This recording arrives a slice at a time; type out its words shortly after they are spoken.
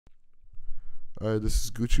Alright, this is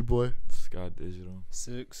Gucci Boy, Scott Digital.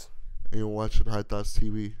 6. and you're watching High Thoughts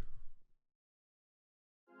TV.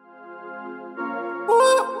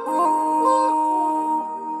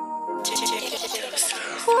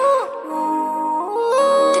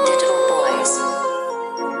 The Digital Boys.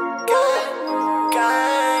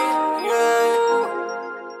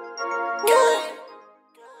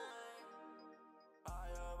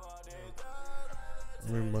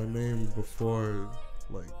 I mean, my name before,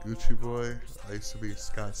 like, Gucci Boy, I used to be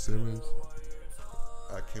Scott Simmons.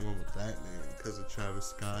 I came up with that name because of Travis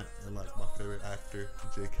Scott and, like, my favorite actor,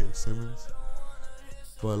 J.K. Simmons.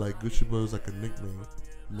 But, like, Gucci Boy was, like, a nickname,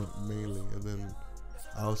 mainly. And then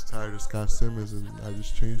I was tired of Scott Simmons, and I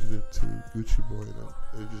just changed it to Gucci Boy,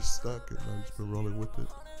 and it just stuck, and I've just been rolling with it.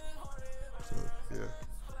 So,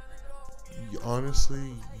 yeah.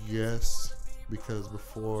 Honestly, yes. Because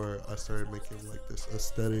before I started making like this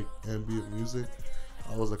aesthetic ambient music,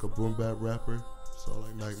 I was like a boom bap rapper. So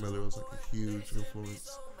like Mac Miller was like a huge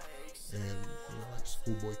influence, and like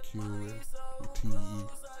Schoolboy Q and T.E.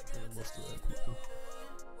 and most of that people.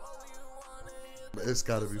 But it's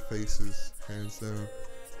gotta be Faces, hands down.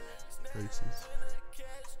 Faces.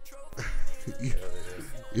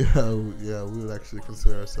 yeah, we would actually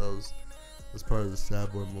consider ourselves as part of the sad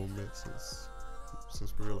boy movement since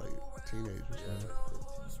we were like teenagers.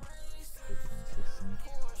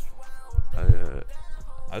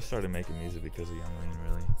 I started making music because of Young Lean,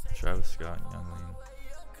 really. Travis Scott and Young Lean.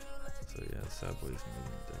 So yeah, Sad Boys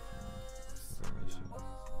movement definitely.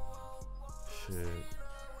 Shit.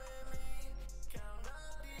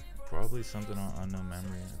 Probably something on Unknown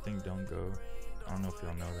Memory. I think Don't Go. I don't know if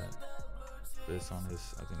y'all know that. But it's on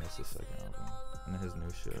his, I think that's the second album. And then his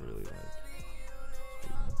new shit I really like.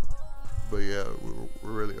 But yeah,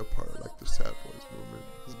 we're really a part of like the Sad Boys movement.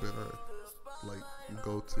 It's been our like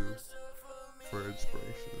go-to for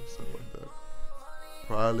inspiration and stuff like that.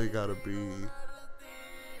 Probably gotta be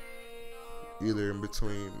either in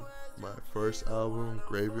between my first album,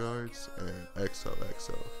 Graveyards, and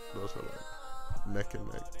XOXO. Those are like neck and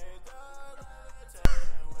neck.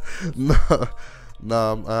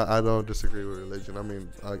 No, I don't disagree with religion. I mean,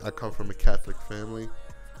 I come from a Catholic family,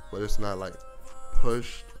 but it's not like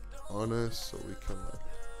pushed on us, so we can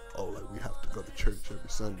we have to go to church every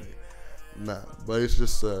Sunday. Nah, but it's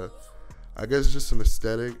just I guess just an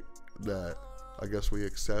aesthetic that I guess we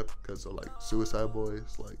accept because of like Suicide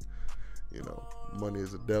Boys, like money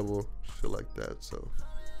is a devil, shit like that. So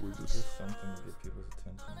we just something to get people's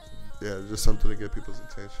attention. Yeah, just something to get people's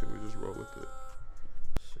attention. We just roll with it.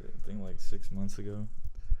 Shit, I think like 6 months ago,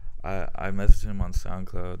 I messaged him on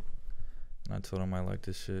SoundCloud, and I told him I liked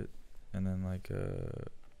this shit, and then like I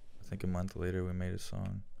think a month later we made a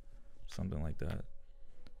song, something like that,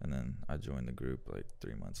 and then I joined the group like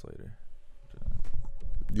 3 months later.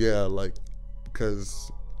 Yeah, like because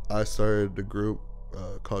I started the group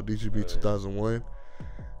called DGB 2001,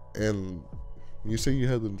 and you say you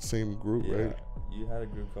had the same group, yeah, right? You had a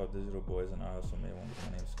group called Digital Boys, and I also made one.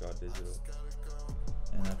 My name's Scott Digital,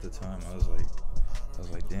 and at the time I was like,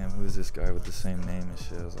 damn, who is this guy with the same name and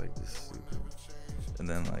shit? I was like, this is stupid. And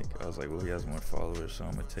then like I was like, well, he has more followers, so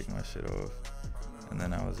I'm gonna take my shit off. And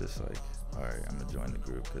then I was just like, all right, I'm gonna join the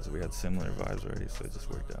group because we had similar vibes already, so it just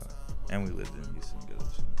worked out. And we lived in Houston together.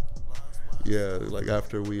 So. Yeah, like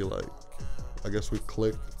after we I guess we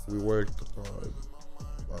clicked. We worked on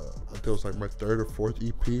I think it was like my third or fourth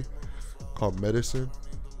EP called Medicine.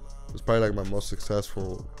 It's probably like my most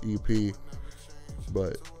successful EP.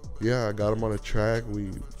 But yeah, I got him on a track.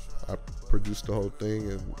 I produced the whole thing,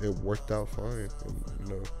 and it worked out fine.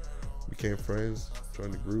 And became friends,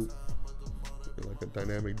 joined the group, like a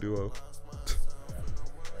dynamic duo.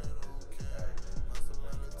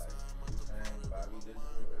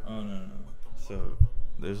 Oh no. So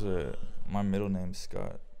there's my middle name's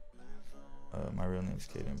Scott. My real name's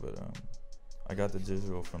Kaden, but I got the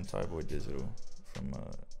digital from Thai Boy Digital from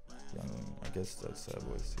Young Lean. I guess that's Sad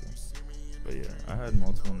Boys too. But yeah, I had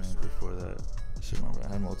multiple names before that. I should remember.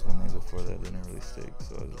 I had multiple names before that didn't really stick,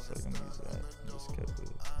 so I was just like, I'm gonna use that and just kept it.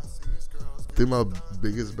 I think my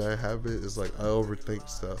biggest bad habit is like I overthink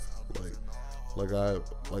stuff.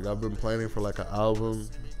 I've been planning for like an album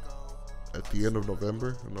at the end of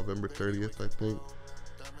November 30th, I think.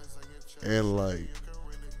 And like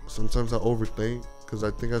sometimes I overthink because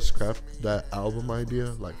I think I scrapped that album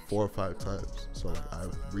idea like 4 or 5 times. So like I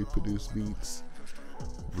reproduce beats,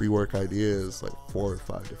 rework ideas like 4 or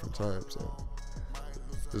 5 different times. And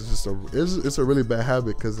it's just it's a really bad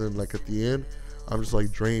habit because then like at the end I'm just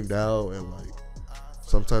like drained out, and like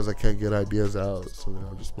sometimes I can't get ideas out, so then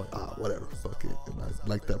I'm just like, whatever, fuck it, and I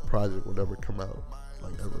like that project will never come out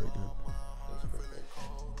like ever again.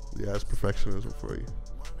 Yeah, it's perfectionism for you.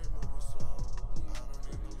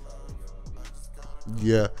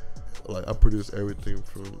 Yeah, like I produce everything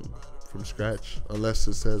from scratch, unless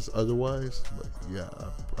it says otherwise. But yeah,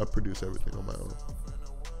 I produce everything on my own.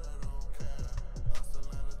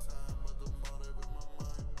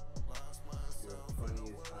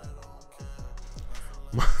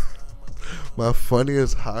 My, my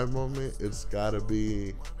funniest high moment, it's gotta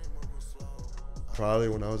be probably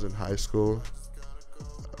when I was in high school.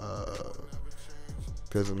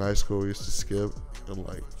 Because in high school we used to skip and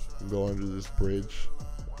like go under this bridge,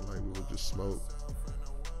 and like we would just smoke.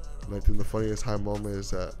 And I think the funniest high moment is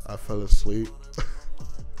that I fell asleep.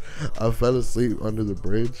 I fell asleep under the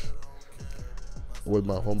bridge with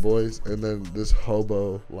my homeboys, and then this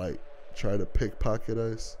hobo like tried to pickpocket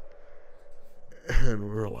us, and we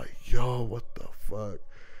were like, "Yo, what the fuck?"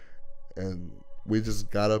 And we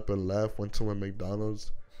just got up and left, went to a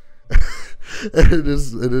McDonald's, and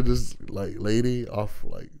it just like lady off,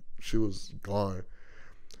 like she was gone,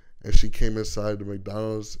 and she came inside the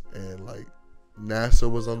McDonald's, and like NASA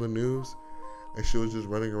was on the news, and she was just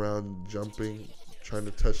running around jumping, trying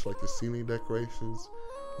to touch like the ceiling decorations,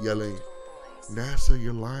 yelling, "NASA,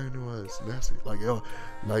 you're lying to us, NASA!" Like, yo,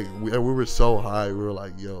 like we were so high, we were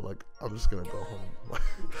like, yo, like I'm just gonna go home,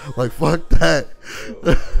 like fuck that.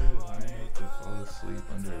 Fall asleep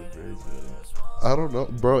under a bridge. I don't know,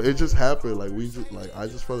 bro. It just happened. Like I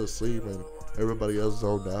just fell asleep and everybody else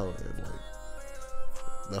zoned out, and like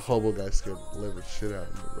the hobo guy scared the living shit out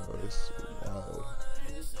of me, bro. It's wild.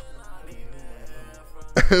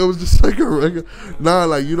 It was just like a regular. Nah,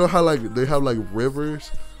 like you know how like they have like rivers,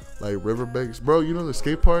 like riverbanks, bro. You know the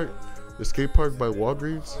skate park by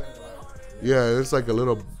Walgreens. Yeah, it's like a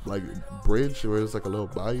little like bridge where it's like a little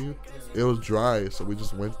bayou. It was dry, so we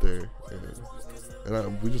just went there,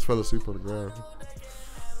 and we just fell asleep on the ground.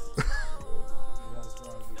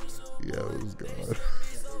 Yeah, it was gone.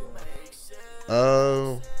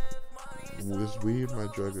 Was weed my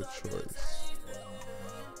drug of choice?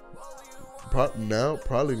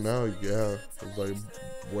 Probably now, yeah. It's like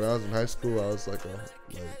when I was in high school, I was like I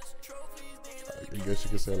guess you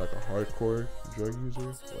could say like a hardcore drug user.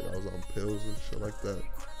 Like I was on pills and shit like that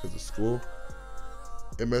because of school.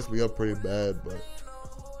 It messed me up pretty bad, but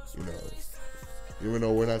you know, even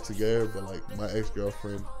though we're not together, but like my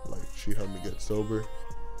ex-girlfriend, like she helped me get sober,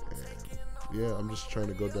 and yeah, I'm just trying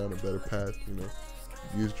to go down a better path, you know,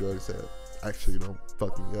 use drugs that actually don't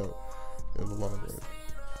fuck me up in the long run.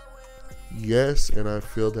 Yes, and I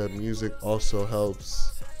feel that music also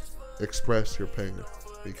helps express your pain,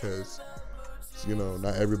 because you know,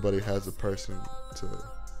 not everybody has a person to,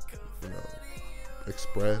 you know,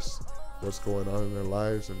 express what's going on in their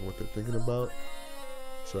lives and what they're thinking about.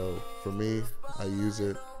 So for me, I use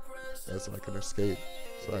it as like an escape,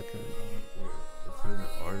 so I can. If you're the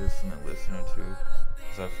artist and the listener too,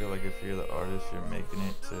 because I feel like if you're the artist, you're making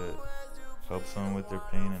it to help someone with their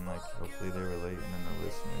pain, and like hopefully they relate, and then the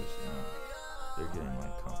listeners, you know, they're getting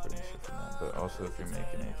like comfort and shit from that. But also if you're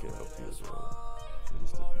making it, it can help you as well. It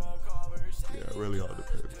just depends. Yeah, it really all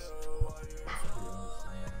depends.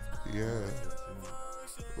 Yeah.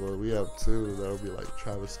 Well, we have two. That would be like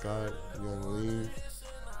Travis Scott, Young Lean.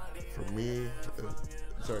 For me,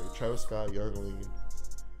 Travis Scott, Young Lean,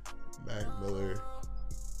 Mac Miller,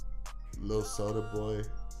 Lil Soda Boy,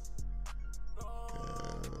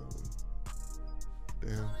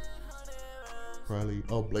 and probably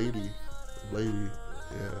Blady,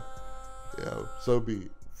 yeah. So it'd be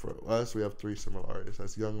for us. We have three similar artists.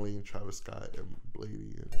 That's Young Lean, Travis Scott, and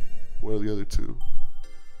Blady. And what are the other two?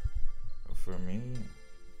 For me,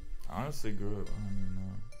 I honestly grew up. I don't even know.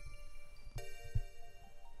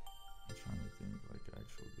 I'm trying to think like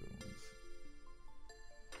actual good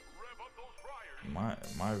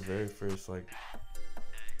ones. My very first like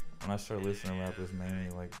when I started listening to rap was mainly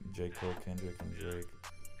like J. Cole, Kendrick, and Drake.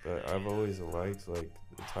 But I've always liked like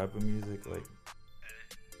the type of music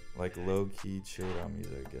like low key chilled out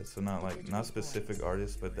music, I guess. So not specific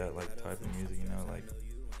artists, but that like type of music, you know, like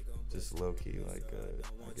just low key like I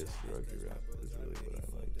guess druggy rap is really what I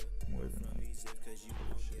like more than like other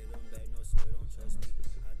shit.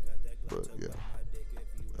 But yeah,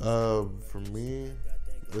 for me,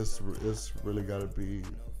 it's really gotta be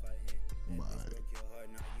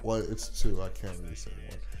it's two. I can't really say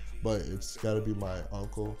one, but it's gotta be my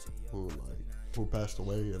uncle who passed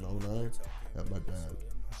away in '09, and my dad.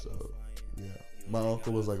 So yeah, my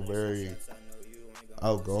uncle was like very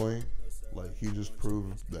outgoing. Like he just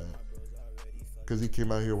proved that, because he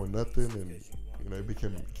came out here with nothing, and you know he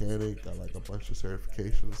became a mechanic, got like a bunch of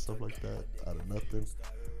certifications and stuff like that out of nothing.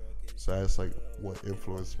 So that's like what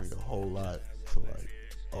influenced me a whole lot to like,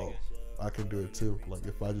 oh, I can do it too. Like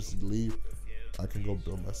if I just leave, I can go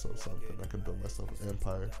build myself something. I can build myself an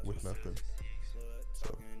empire with nothing.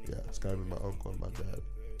 So yeah, it's gotta be my uncle and my dad.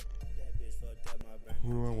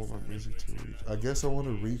 Who do I want my music to reach? I guess I want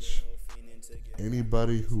to reach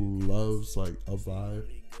anybody who loves like a vibe,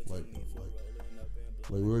 like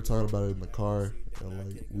we were talking about it in the car, and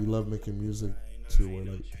like we love making music to where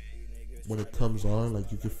like when it comes on,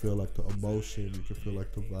 like you can feel like the emotion, you can feel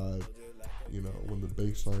like the vibe, you know, when the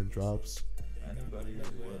bass line drops.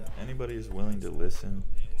 Anybody is willing to listen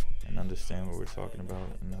and understand what we're talking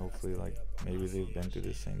about, and hopefully like maybe they've been through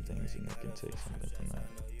the same things and they can take something from that.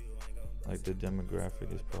 Like the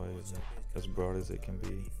demographic is probably as broad as it can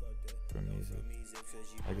be for music.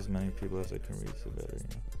 Like as many people as it can reach, the better, you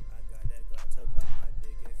know.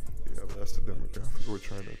 Yeah, but that's the demographic we're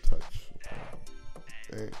trying to touch.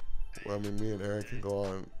 Dang. Well, I mean, me and Aaron can go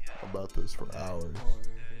on about this for hours.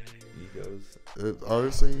 Egos. It,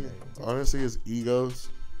 honestly, it's egos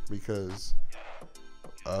because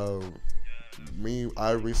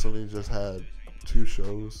I recently just had 2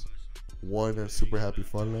 shows. One at Super Happy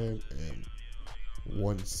Funland and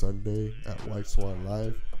one Sunday at White Swan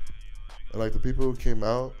Live. And like the people who came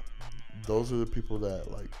out, those are the people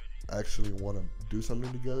that like actually want to do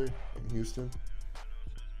something together in Houston.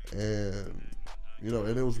 And you know,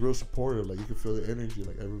 and it was real supportive. Like you could feel the energy.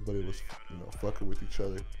 Like everybody was, you know, fucking with each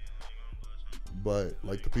other. But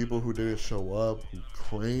like the people who didn't show up, who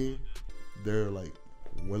claim they're like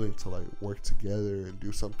willing to like work together and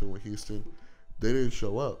do something with Houston, they didn't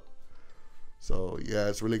show up. So yeah,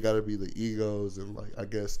 it's really got to be the egos and like I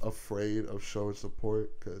guess afraid of showing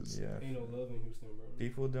support because ain't no love in Houston, bro.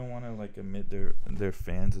 People don't want to like admit their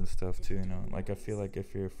fans and stuff too, you know. Like I feel like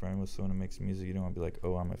if you're a friend with someone who makes music, you don't want to be like,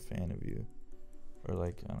 oh, I'm a fan of you, or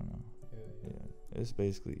like I don't know. Yeah, it's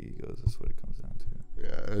basically egos. That's what it comes down to.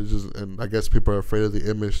 Yeah, it's just, and I guess people are afraid of the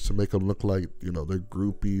image to make them look like, you know, they're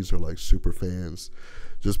groupies or like super fans,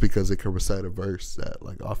 just because they can recite a verse that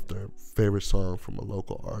like off their favorite song from a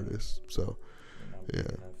local artist. So yeah.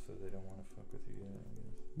 So they don't want to fuck with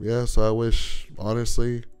you. Yeah, so I wish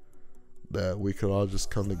honestly that we could all just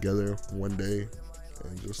come together one day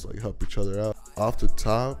and just like help each other out. Off the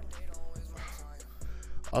top,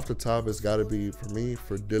 it's got to be for me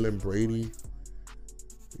for Dylan Brady.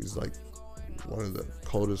 He's like one of the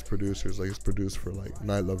coldest producers. Like he's produced for like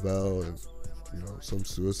Night Lavelle and, you know, some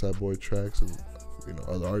Suicide Boy tracks and, you know,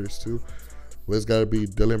 other artists too. But it's got to be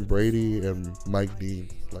Dylan Brady and Mike Dean.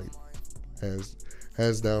 Like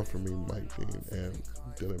hands down for me, Mike Dean and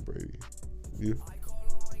Dylan Brady. You?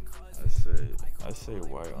 I say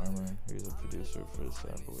White Armor. He's a producer for the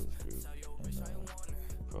Sad Boys group, and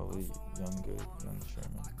probably Young Good, Young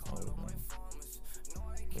Sherman, all of them.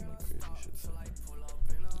 They make crazy shit. So.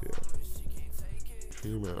 Yeah.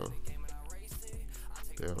 Female.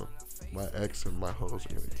 Damn. My ex and my hoes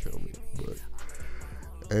are gonna kill me. But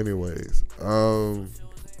anyways,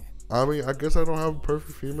 I mean, I guess I don't have a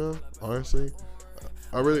perfect female, honestly.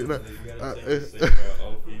 I really not. You gotta say,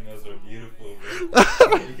 all females are beautiful,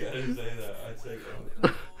 bro. You gotta say that. I take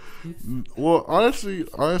all. Well,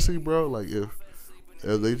 honestly, bro, like if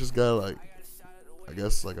they just got like, I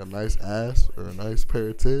guess like a nice ass or a nice pair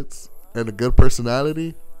of tits and a good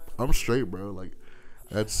personality, I'm straight, bro. Like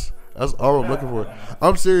that's all I'm looking for.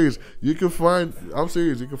 I'm serious. You can find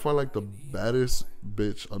like the baddest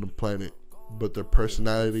bitch on the planet, but their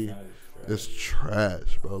personality is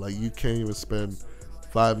trash, bro. Like you can't even spend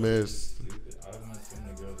 5 minutes. I've met so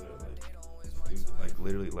many girls that are like stupid, like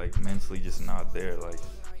literally like mentally just not there. Like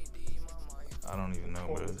I don't even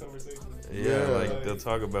know, bro. Yeah, like they'll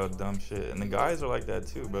talk about dumb shit, and the guys are like that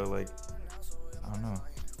too, bro. Like I don't know,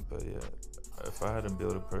 but yeah, if I had to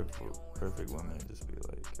build a perfect woman, it'd just be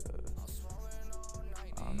like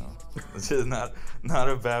I don't know, it's just not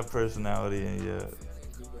a bad personality, and yeah,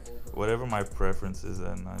 whatever my preference is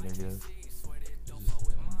that night, I guess.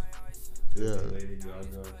 Yeah. Lady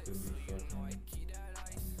Gaga could be fucking.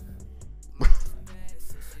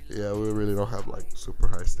 Yeah, we really don't have like super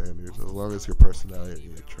high standards as long as your personality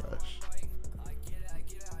ain't trash.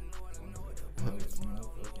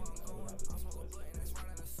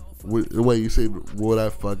 Wait, you say would I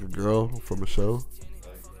fuck a girl from a show?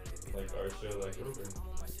 Like our show,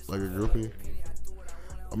 like a groupie?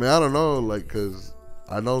 I mean, I don't know, like, cause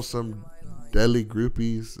I know some deadly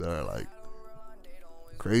groupies that are like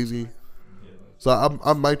crazy. So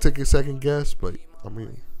I might take a second guess, but I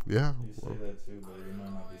mean, yeah. You say that too, but you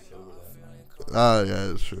might not be sober that night. Yeah,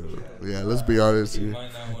 that's true. Yeah, let's be honest.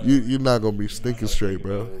 You're not gonna be stinking straight,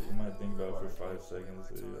 bro. You might think about it for 5 seconds,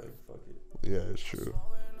 and you're like, fuck it. Yeah, it's true.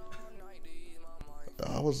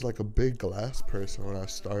 I was like a big glass person when I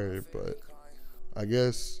started, but I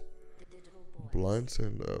guess blunts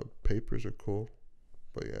and papers are cool,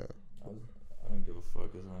 but yeah. I don't give a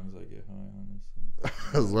fuck as long as I get high,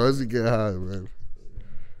 honestly. As long as you get high, man.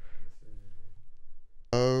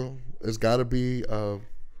 It's gotta be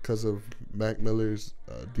because of Mac Miller's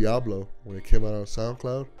Diablo when it came out on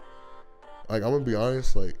SoundCloud. Like, I'm gonna be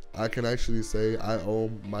honest, like, I can actually say I owe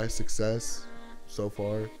my success so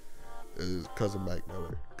far is because of Mac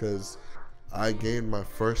Miller. Because I gained my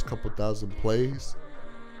first couple thousand plays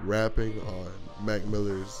rapping on Mac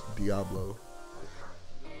Miller's Diablo.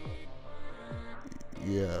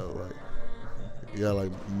 Yeah,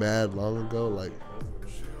 like mad long ago. Like,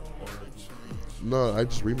 no, I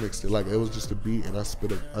just remixed it. Like, it was just a beat, and I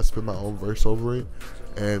spit my own verse over it,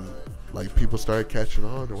 and like people started catching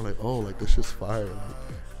on. They were like, "Oh, like this shit's fire!"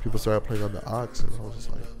 Like, people started playing on the aux, and I was just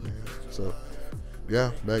like, "Man." So,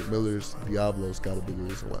 yeah, Mac Miller's Diablo's got to be the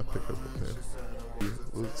reason why I picked up the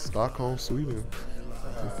pen. Stockholm, Sweden.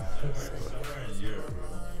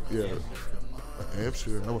 Yeah,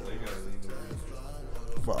 Amsterdam.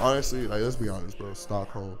 But honestly, like, let's be honest, bro.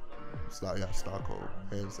 Stockholm, Stockholm,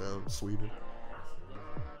 hands down, Sweden.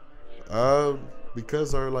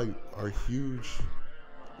 Because our huge,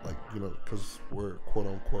 like, you know, because we're quote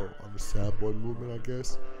unquote on the sad boy movement, I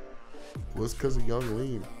guess, was because of Young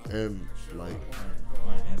Lean and like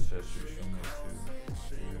my ancestry from there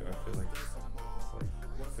too. Yeah, I feel like it's like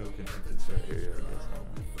I feel connected to that area, I guess.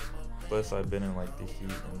 Plus, I've been in like the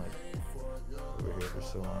heat and like over here for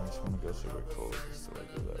so long. I just want to go somewhere cold just to like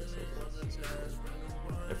relax. I guess. Just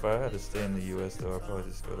cool. If I had to stay in the U.S. though, I'd probably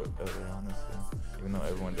just go to LA, honestly. Even though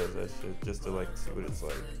everyone does that shit, just to like see what it's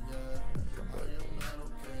like and come back.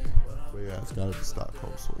 But yeah, it's gotta be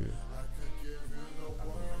Stockholm, so yeah.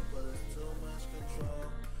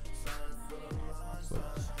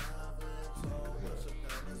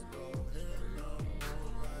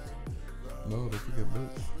 No, don't forget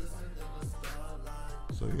Mitch.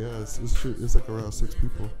 So yeah, it's like around 6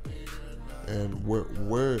 people, and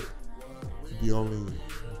we're the only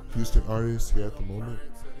Houston artist here at the moment.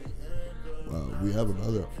 We have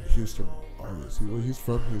another Houston artist. He's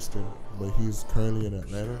from Houston, but he's currently in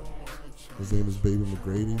Atlanta. His name is Baby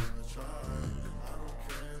McGrady.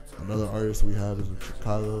 And another artist we have is in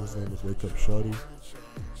Chicago. His name is Wake Up Shorty.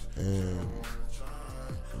 And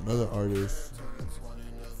another artist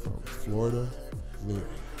from Florida.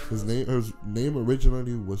 His name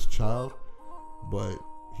originally was Child, but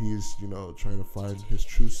he's, you know, trying to find his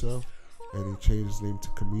true self, and he changed his name to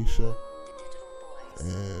Kamisha.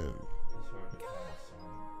 And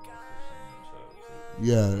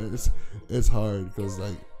yeah, it's hard because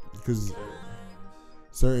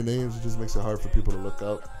certain names, it just makes it hard for people to look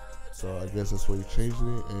up. So I guess that's why he changed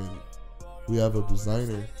it. And we have a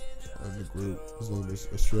designer in the group. His name is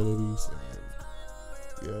Astralides. And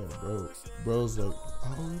yeah, bro's like,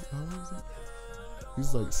 how old is he?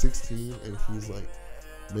 He's like 16, and he's like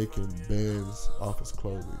making bands off his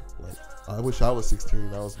clothing. Like, I wish I was 16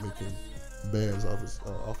 and I was making bands off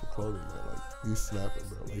of clothing, man. Like, he's snapping,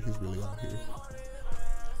 bro. Like, he's really out here.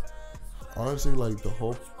 Honestly, like, the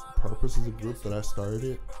whole purpose of the group that I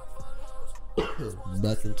started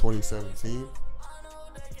back in 2017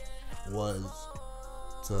 was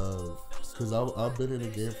to, because I've been in the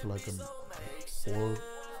game for like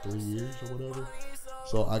 3 years or whatever.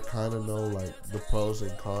 So I kind of know like the pros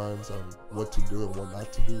and cons on what to do and what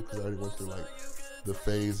not to do, because I already went through like the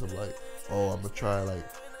phase of like, oh, I'm gonna try like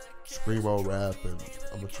screamo rap, and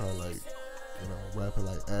I'm gonna try like, you know, rapping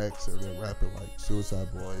like X, and then rapping like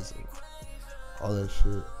Suicide Boys and all that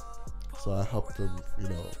shit. So I helped them, you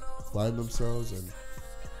know, find themselves, and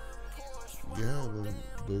yeah,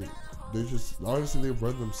 they just honestly, they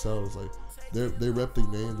run themselves. Like, they rep the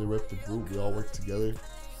name, they rep the group. We all work together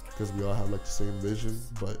because we all have like the same vision,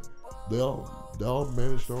 but they all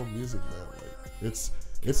manage their own music, man. Like,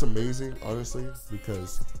 it's amazing, honestly,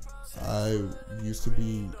 because I used to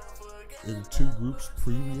be in 2 groups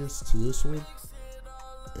previous to this one,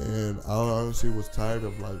 and I honestly was tired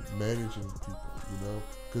of like managing people, you know,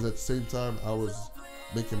 because at the same time I was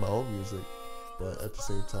making my own music, but at the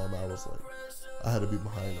same time I was like, I had to be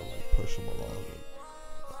behind them, like push them along,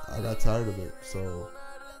 and I got tired of it. So,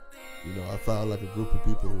 you know, I found like a group of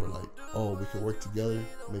people who were like, oh, we can work together,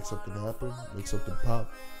 make something happen, make something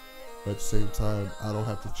pop. But at the same time, I don't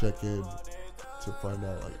have to check in to find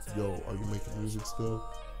out like, yo, are you making music still?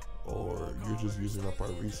 Or you're just using up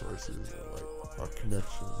our resources and like our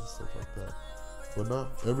connections and stuff like that. But no,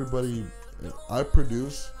 everybody, I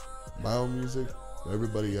produce my own music, but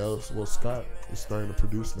everybody else, well, Scott is starting to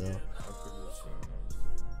produce now.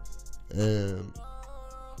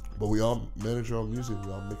 But we all manage our own music.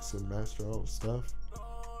 We all mix and master our own stuff.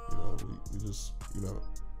 You know, we just, you know,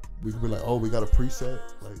 we could be like, oh, we got a preset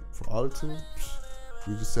like for autotune.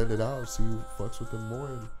 We just send it out and see who fucks with them more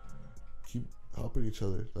and keep helping each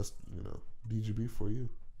other. That's, you know, DGB for you.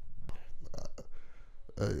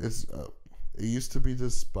 It used to be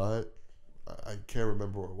this spot. I can't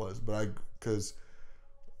remember where it was, but because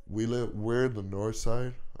we're in the north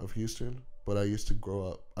side of Houston, but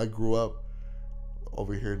I grew up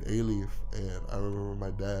over here in A-Leaf, and I remember my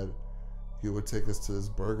dad, he would take us to this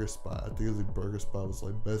burger spot. I think the burger spot was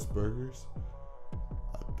like Best Burgers.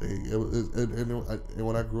 I think it was, and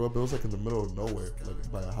when I grew up, it was like in the middle of nowhere,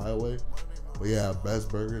 like by a highway. But yeah, Best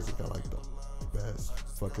Burgers, it got like the best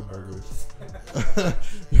fucking burgers.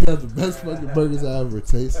 You got the best fucking burgers I ever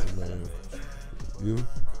tasted, man. You?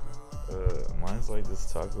 Mine's like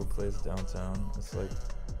this taco place downtown. It's like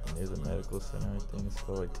near the medical center, I think. It's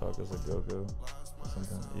called like Tacos A Go-Go or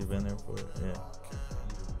something. You been there for it? Yeah.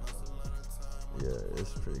 Yeah,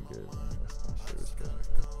 it's pretty good, man. That shit was good.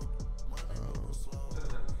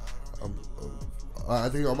 I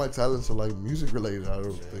think all my talents are like music related. I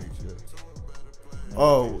don't think. Yeah.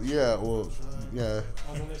 Oh yeah, well yeah.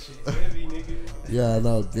 Yeah,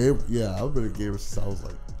 no game. Yeah, I've been a gamer since I was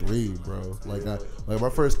like 3, bro. Like my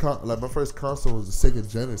first console was the Sega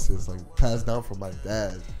Genesis, like passed down from my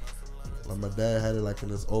dad. Like my dad had it like in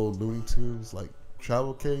this old Looney Tunes like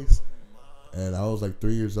travel case, and I was like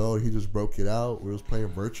 3 years old. He just broke it out. We was playing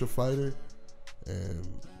Virtua Fighter, and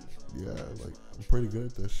yeah, like I'm pretty good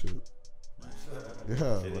at that shit.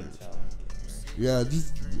 Yeah, like, yeah,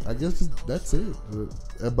 just I guess that's it.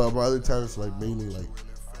 But my other talents like mainly like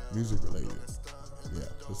music related. Yeah,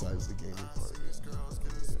 besides the gaming part.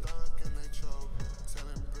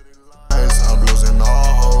 I'm losing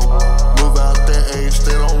all hope. Move out the age,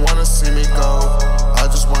 they don't wanna see me go. I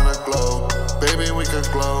just wanna glow, baby, we can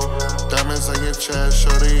glow. Diamonds on your chest,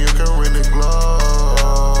 shorty, you can really glow.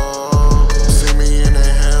 See me in the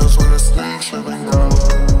hills when the snakes live and go.